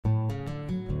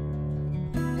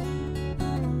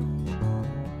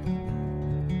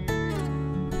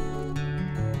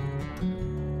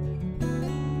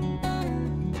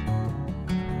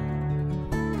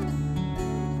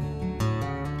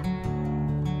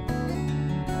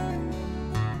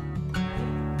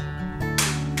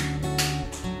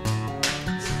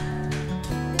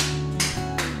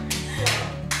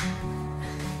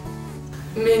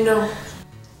Mais non.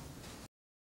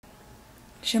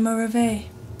 Je me réveille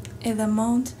et le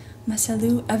monde me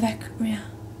salue avec rien.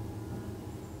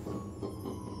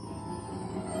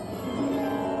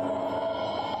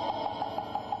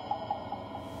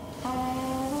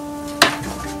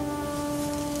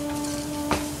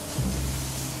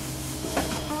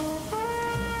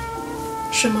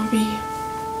 Je m'habille.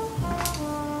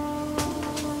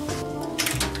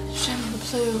 J'aime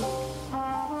plus.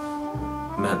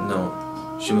 Maintenant,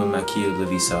 je me maquille le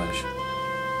visage.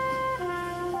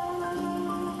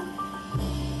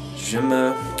 Je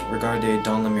me regardais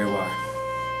dans le miroir.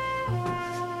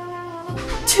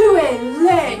 Tu es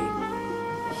laid.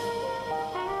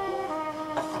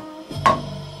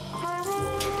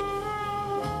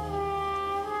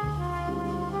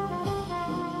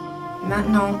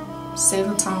 Maintenant, c'est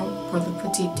le temps pour le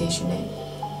petit déjeuner.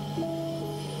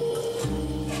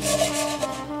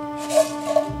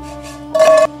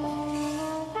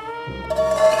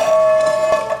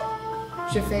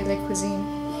 Je fais la cuisine.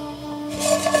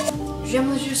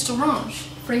 J'aime le jus d'orange.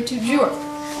 Frais toujours.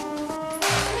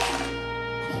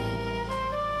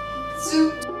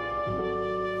 Soup.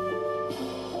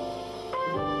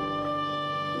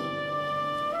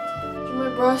 Je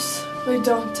me brosse les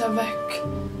dents avec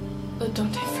le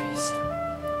dentifrice.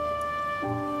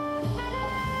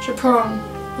 Je prends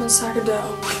un sac d'eau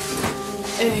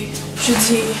et je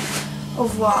dis au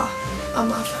revoir à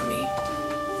ma famille.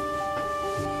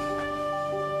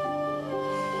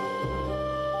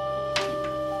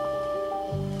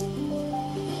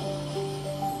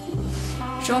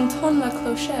 J'entends le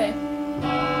clocher.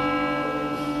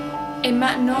 Et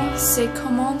maintenant, c'est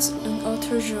commence un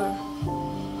autre jour.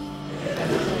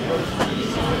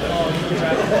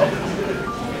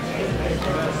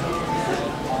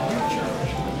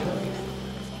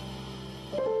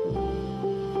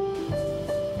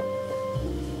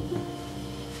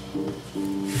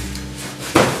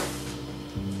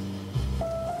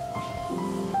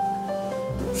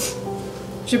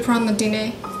 Je prends le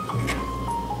dîner.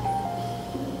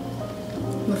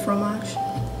 Le fromage.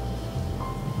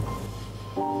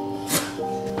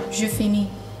 Je finis.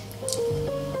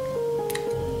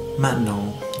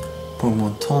 Maintenant, pour mon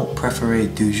temps préféré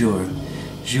du jour,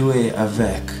 jouer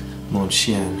avec mon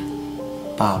chien,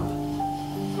 Bob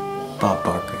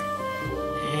Barker.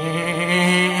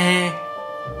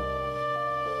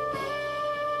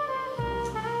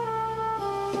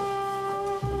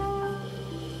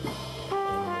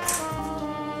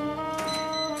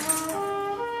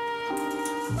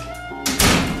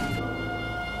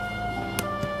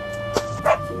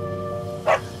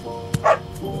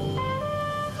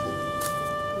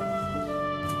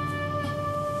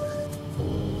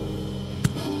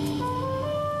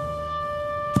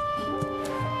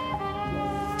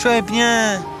 Très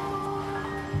bien.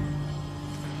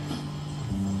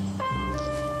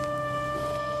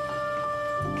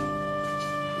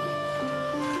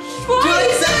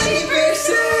 Joyeux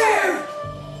anniversaire!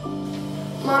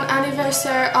 Mon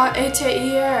anniversaire a été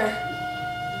hier.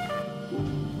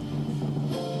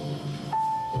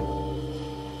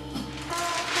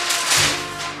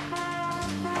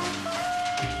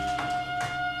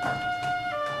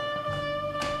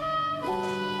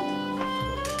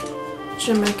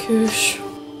 Je me couche.